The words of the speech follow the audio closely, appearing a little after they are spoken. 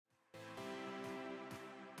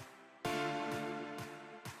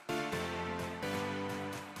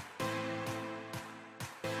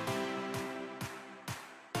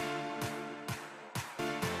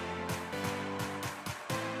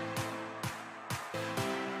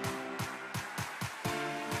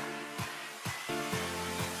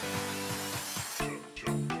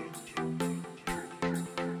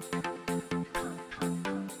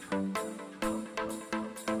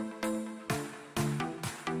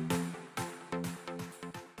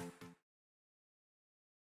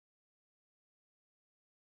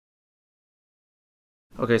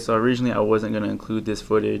Okay, so originally I wasn't going to include this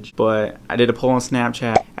footage, but I did a poll on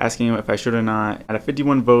Snapchat asking if I should or not. Out of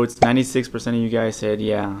 51 votes, 96% of you guys said,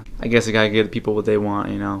 yeah, I guess I gotta give people what they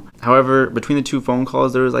want, you know. However, between the 2 phone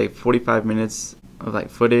calls, there was like 45 minutes of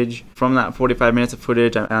like footage. From that 45 minutes of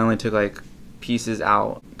footage, I only took like pieces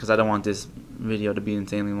out because I don't want this video to be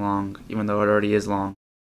insanely long, even though it already is long.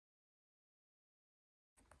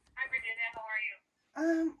 Hi, Virginia, how are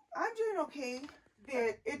you? I'm doing okay.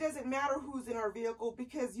 It doesn't matter who's in our vehicle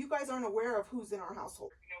because you guys aren't aware of who's in our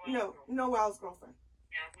household. Noel's girlfriend.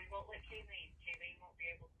 Yeah, we won't let Kayleen. Kayleen won't be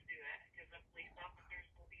able to do that because the police officers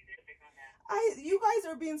will be there to pick on that. You guys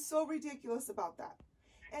are being so ridiculous about that.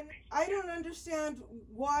 And I don't understand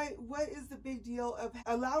what is the big deal of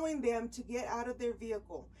allowing them to get out of their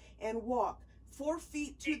vehicle and walk 4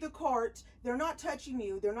 feet to the cart. They're not touching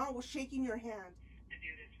you. They're not shaking your hand. To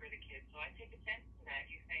do this for the kids. So I take offense to that.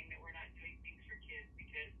 You saying that we're not doing things for kids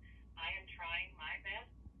because I am trying my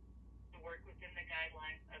best to work within the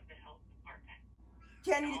guidelines of the health department.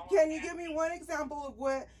 Can you give me one example of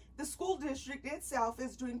what the school district itself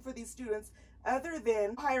is doing for these students other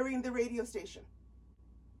than hiring the radio station?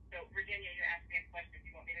 So, Virginia, you're asking me a question.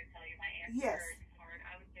 Do you want me to tell you my answer? Yes.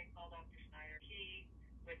 I would say call Dr. Snyder. He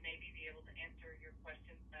would maybe be able to answer your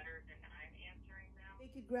questions better than I'm answering them.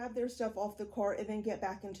 They could grab their stuff off the car and then get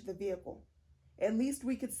back into the vehicle. At least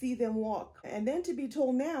we could see them walk. And then to be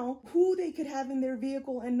told now who they could have in their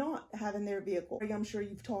vehicle and not have in their vehicle. I'm sure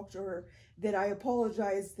you've talked to her that I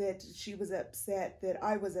apologized that she was upset, that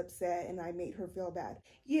I was upset, and I made her feel bad.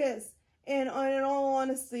 Yes, and in all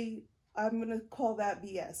honesty, I'm going to call that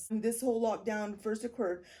BS. This whole lockdown first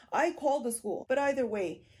occurred. I called the school, but either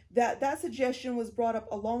way, that suggestion was brought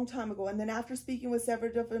up a long time ago. And then after speaking with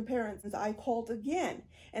several different parents, I called again.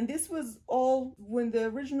 And this was all when the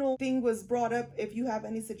original thing was brought up. If you have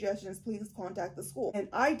any suggestions, please contact the school. And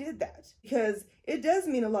I did that because it does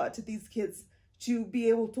mean a lot to these kids to be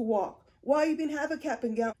able to walk. Why even have a cap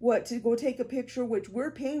and gown? What, to go take a picture, which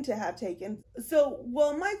we're paying to have taken? So,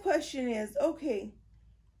 well, my question is, okay,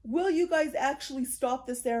 will you guys actually stop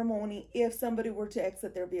the ceremony if somebody were to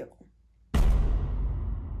exit their vehicle?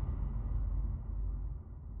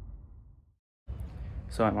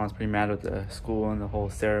 So my mom's pretty mad with the school and the whole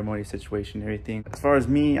ceremony situation and everything. As far as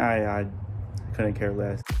me, I couldn't care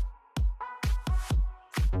less.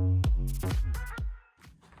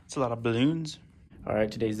 It's a lot of balloons. All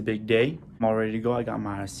right, today's the big day. I'm all ready to go. I got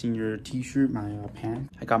my senior t-shirt, my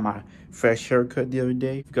pants. I got my fresh haircut the other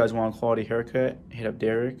day. If you guys want a quality haircut, hit up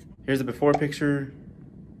Derek. Here's the before picture.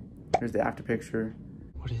 Here's the after picture.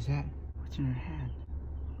 What is that? What's in her hand?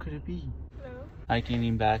 What could it be? Hello? I can't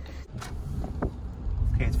even back.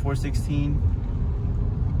 Okay, it's 4:16.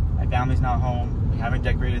 My family's not home. We haven't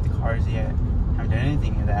decorated the cars yet. Haven't done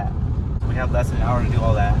anything of that. We have less than an hour to do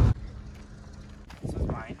all that. This is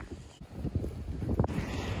mine.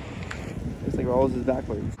 Looks like Rawls is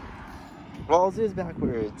backwards. Rawls is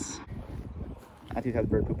backwards. I think has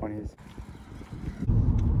bird poop on his.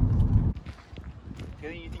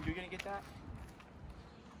 Kaylee, you think you're gonna get that?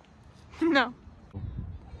 No.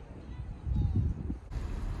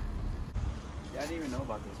 Yeah, I didn't even know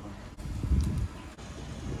about this one.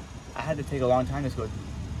 I had to take a long time to go, and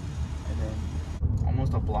then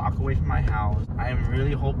almost a block away from my house. I am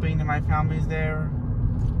really hoping that my family's there.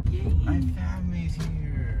 Yay. My family's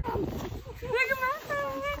here. Look at my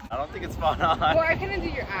family. I don't think it's spot on. Well, I couldn't do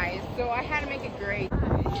your eyes, so I had to make it gray.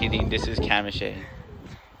 Kidding, this is Camache.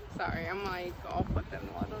 Sorry, I'm like, I'll put them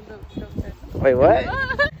on. Don't. Wait, what?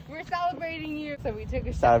 We're celebrating you, so we took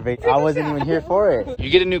a shot. Celebrate. I wasn't even here for it. You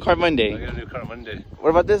get a new car Monday. I got a new car Monday. What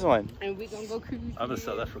about this one? And we gonna go cruise. I'm gonna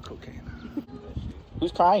sell that for cocaine.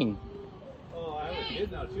 Who's crying? Oh, I have a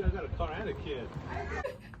kid now too. I got a car and a kid.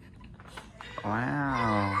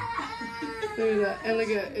 Wow. Look at that. And look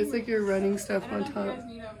at it's like your running stuff on top.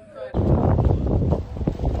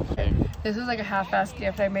 Okay. This is like a half-ass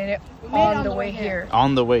gift. I made it on the way here.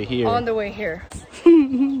 On the way here. On the way here.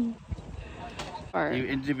 You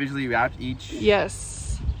individually wrapped each?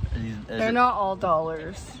 Yes. They're not all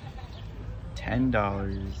dollars. $10.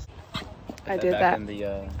 I did that. I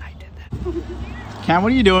did that. Cam,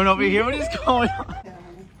 what are you doing over here? What is going on?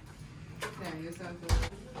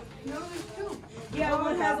 Yeah,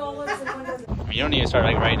 one has all of it, one doesn't. You don't need to start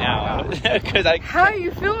like right now. Cause How are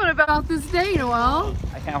you feeling about this day, Noel?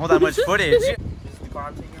 I can't hold that much footage. This is the car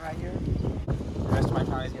I'm taking right here. The rest of my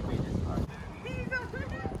time is going to be in this car.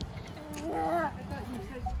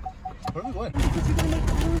 Where are we going?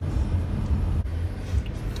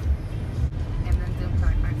 And then zoom for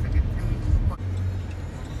like 5 seconds.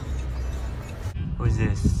 Who's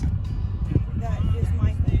this? That is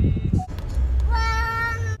my thing.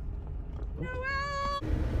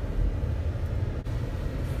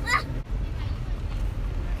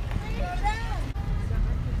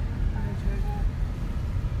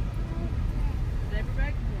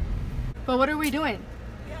 But what are we doing?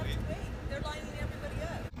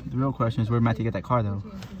 The real question is where Matt to get that car though.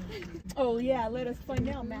 Oh yeah, let us find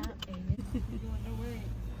out, Matt.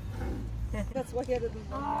 That's what had to be.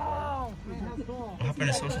 What happened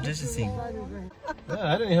to social distancing?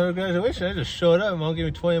 Yeah, I didn't hear a graduation. I just showed up and Mom gave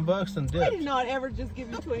me 20 bucks and I dipped. did not ever just give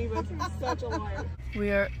you 20 bucks. You're such a liar.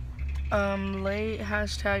 We are late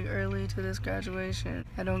 # early to this graduation.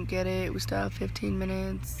 I don't get it. We still have 15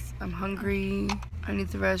 minutes. I'm hungry. I need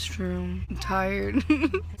the restroom. I'm tired.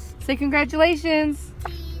 Say congratulations.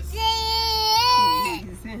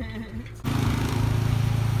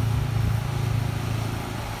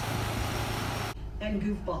 And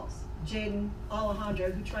goofballs. Jaden,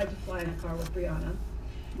 Alejandro, who tried to fly in a car with Brianna.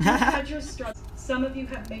 You had your struggles. Some of you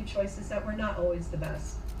have made choices that were not always the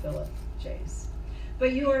best, Philip, Jace.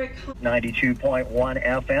 But you are a 92.1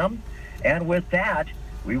 FM. And with that,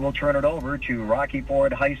 we will turn it over to Rocky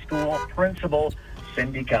Ford High School Principal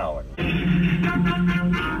Cindy Cowan.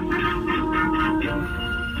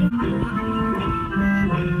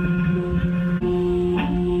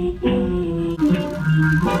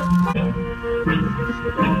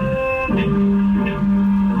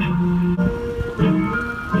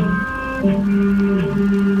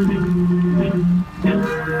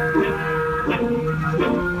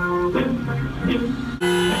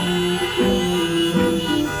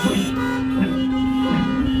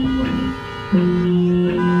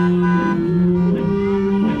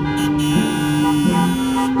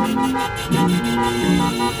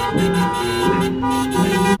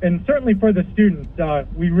 And certainly for the students,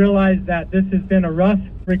 we realize that this has been a rough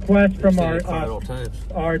request from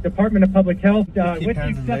our Department of Public Health, with the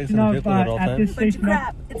exception of at this station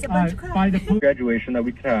by the graduation that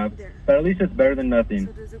we could have, but at least it's better than nothing.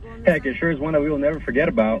 Heck, it sure is one that we will never forget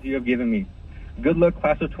about. You have given me. Good luck,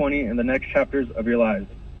 class of 20, in the next chapters of your lives.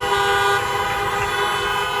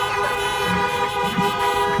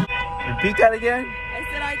 Repeat that again? I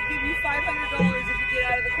said I'd give you $500 if you get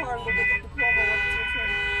out of the car and go get the diploma when it's your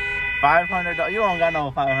turn. $500? You don't got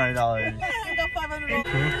no $500. I got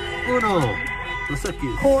 $500. Uno.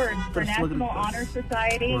 Cord for National Honor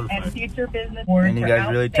Society and Future Business Award. And you guys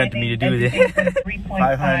really tempted me to do this.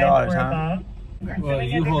 $500, huh? Well,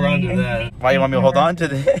 you hold on to that. Why you want me to hold on to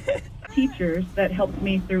this? Teachers that helped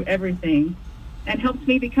me through everything and helped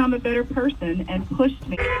me become a better person and pushed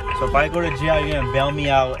me. So if I go to jail, you're gonna bail me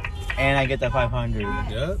out and I get that 500.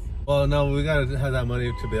 Yep. Well, no, we gotta have that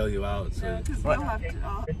money to bail you out. So.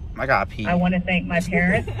 I gotta pee. I want to thank my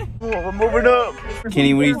parents. Oh, we're moving up.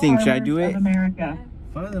 Kenny, what do you think? Should I do it? America.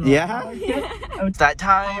 Yeah? It's that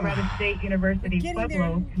time. Colorado State University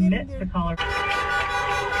Pueblo commits to Colorado.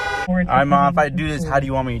 Alright, Mom, if I do this, how do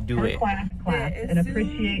you want me to do it? Class, and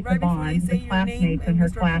appreciate the bond the classmates in her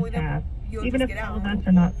class have. Even if all of us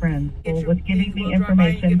are not friends, was giving me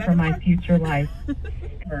information for my future life.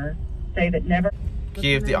 Say that never.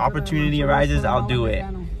 Okay, if the opportunity arises, I'll do it.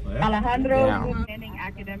 Alejandro, Yeah.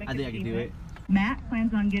 academic I think I can do it. Matt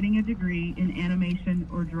plans on getting a degree in animation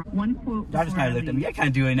or drawing. One quote. I just kind of looked at me. I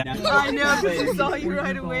can't do it now. I know, because I saw you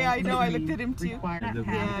right away. I know, I looked at him too.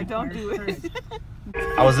 Yeah, don't do it.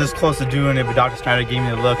 I was this close to doing it, but Dr. Snyder gave me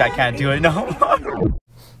the look. I can't do it no more.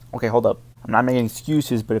 Okay, hold up. I'm not making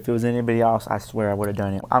excuses, but if it was anybody else, I swear I would have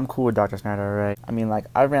done it. I'm cool with Dr. Snyder, alright? I mean, like,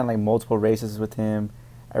 I ran like multiple races with him.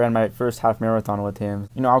 I ran my first half marathon with him.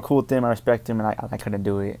 You know, I'm cool with him, I respect him, and I couldn't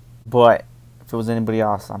do it. But if it was anybody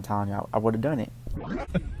else, I'm telling you, I would have done it.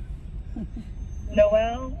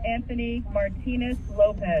 Noel Anthony Martinez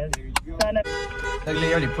Lopez, son of.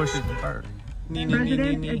 They already pushed it first.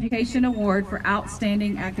 President's Education Award for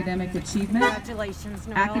Outstanding Academic Achievement. Congratulations,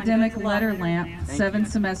 Noel. Academic Letter Lamp, 7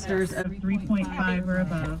 semesters of 3.5 or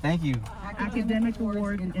above. Thank you. Academic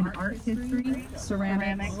Awards in Art History,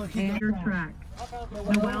 Ceramics, and your track.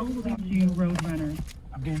 Noel will be you Roadrunner.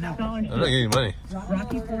 I'm getting out. I'm not getting money.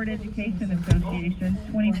 Rocky Ford Education Association,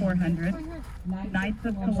 $2,400. Knights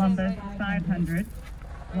of Columbus, $500.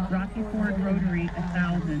 Rocky Ford Rotary,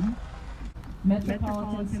 $1,000.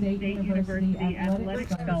 Metropolitan State University Athletic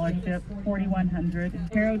Scholarship, $4,100.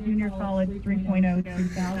 Harrow Junior College, 3.0,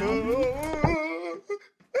 $2,000.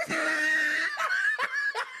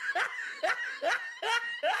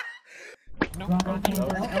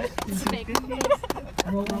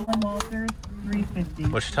 Roland Walters,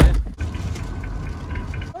 $350. What's your time?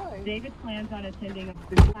 David plans on attending a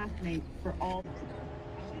classmates for all.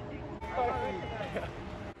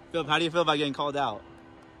 Philip, how do you feel about getting called out?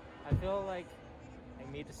 I feel like I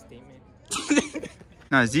made a statement.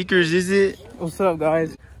 Nah, Zekers, is it? What's up,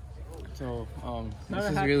 guys? So, this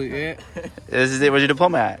is really it. This is it. Where's your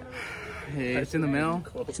diploma at? Hey, it's in the mail.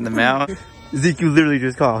 It's in the mail. Zeke, you literally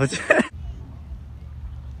just called.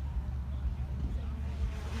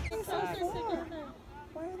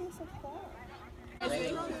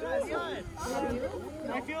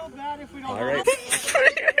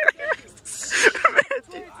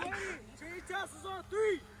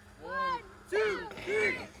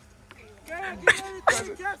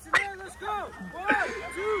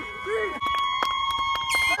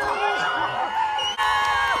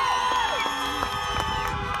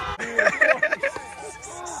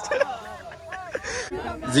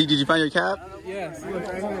 Zeke, did you find your cap? Yes. Look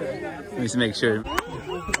right here. Let me just make sure.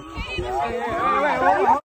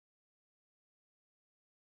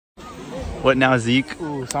 What now, Zeke?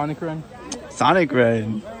 Ooh, Sonic Run. Sonic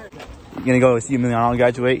Run. You gonna go see Emiliano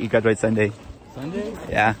graduate? You graduate Sunday. Sunday?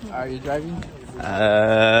 Yeah. Are you driving?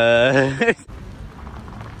 They're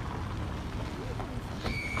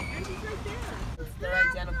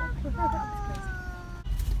identical. Look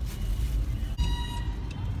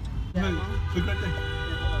right there.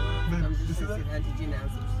 Man, you see that? He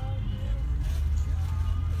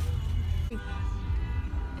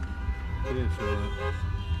didn't show it.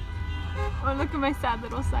 Oh, look at my sad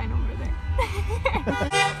little sign over there.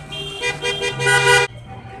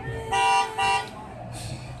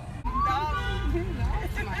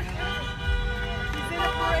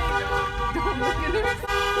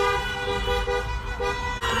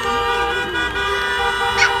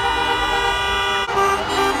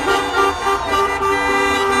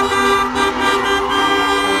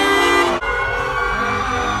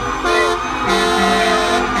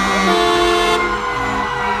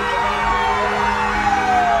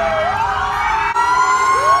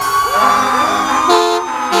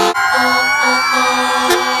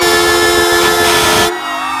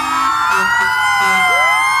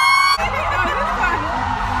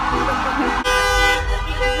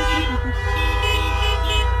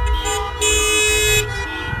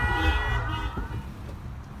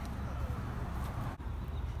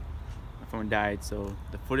 My phone died, so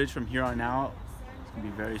the footage from here on out is gonna be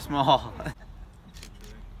very small. A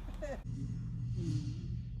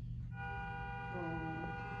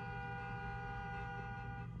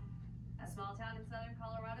small town in southern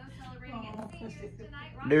Colorado celebrating its seniors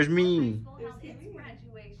tonight. There's me.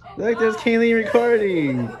 Graduation. Look, there's Kaylee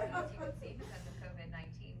recording. Because of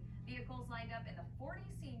COVID-19, vehicles lined up in the 40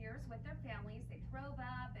 seniors with their families. They drove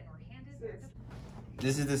up and were handed their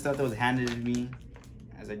This is the stuff that was handed to me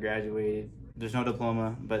as I graduated. There's no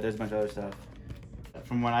diploma, but there's a bunch of other stuff.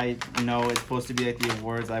 From what I know, it's supposed to be like the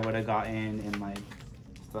awards I would have gotten and like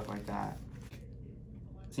stuff like that.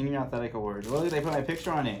 Senior Athletic Awards. Look, they put my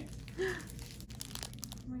picture on it. Wow.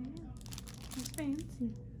 That's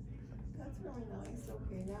fancy. That's really nice.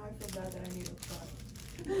 Okay, now I feel bad that I need a cry.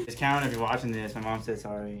 It's Karen, if you're watching this, my mom said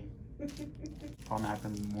sorry. Paul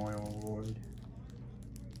Macklin Memorial Award.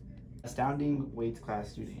 Astounding weights class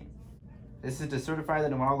student. This is to certify that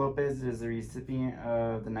Noel Lopez is the recipient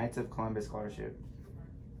of the Knights of Columbus Scholarship.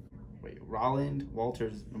 Wait, Roland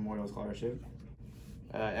Walters Memorial Scholarship.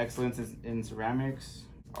 Excellence in Ceramics.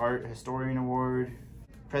 Art Historian Award.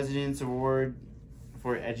 President's Award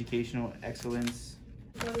for Educational Excellence.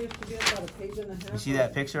 You see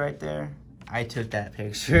that picture right there? I took that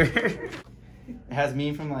picture. It has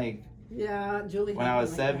me from like Julie when I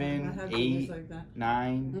was 7, 8, like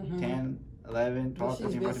 9, 10, 11, 12,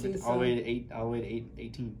 13, 14, 15, all the way to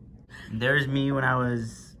 18. There's me when I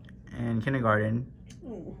was in kindergarten.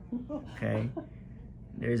 Okay.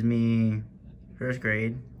 There's me first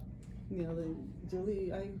grade.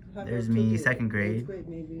 Julie, there's me second grade.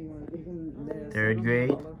 Third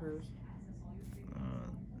grade.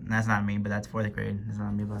 That's not me, but that's fourth grade. That's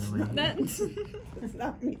not me, by the way. That's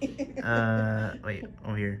not me. Wait,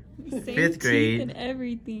 over here. Same Fifth grade. And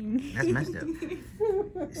everything. That's messed up.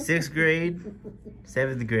 6th grade,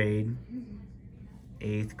 7th grade,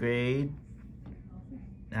 8th grade,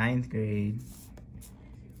 9th grade,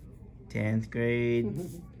 10th grade,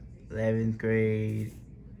 11th grade,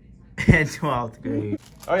 and 12th grade.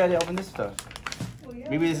 Oh yeah, they opened this stuff.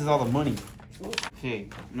 Maybe this is all the money. Okay,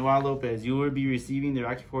 Noel Lopez, you will be receiving the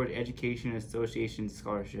Rocky Ford Education Association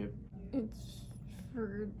Scholarship. It's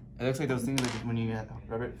for... It looks like those things like when you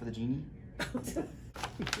rub it for the genie.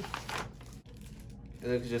 It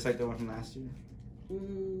looks just like the one from last year.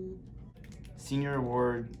 Senior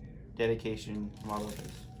Award Dedication, Noel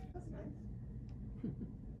Lopez.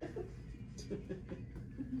 You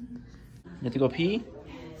have to go pee?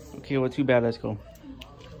 Okay, well, too bad. Let's go.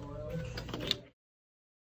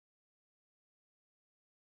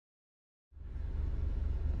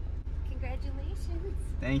 Congratulations.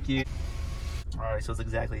 Thank you. Alright, so it's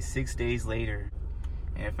exactly 6 days later,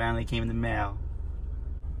 and it finally came in the mail.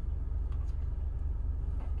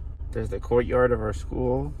 There's the courtyard of our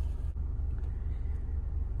school.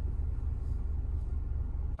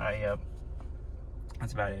 Alright, yep.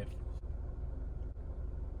 That's about it.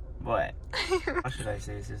 What? What should I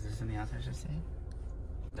say? Is there something else I should say?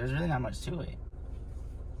 There's really not much to it.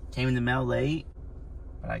 Came in the mail late,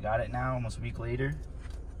 but I got it now, almost a week later.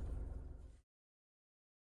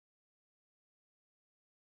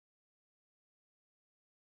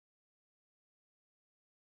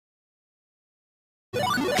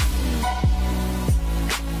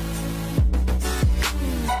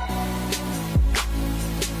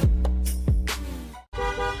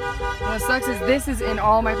 What sucks is this is in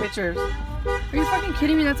all my pictures. Are you fucking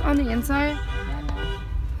kidding me? That's on the inside?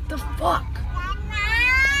 The fuck?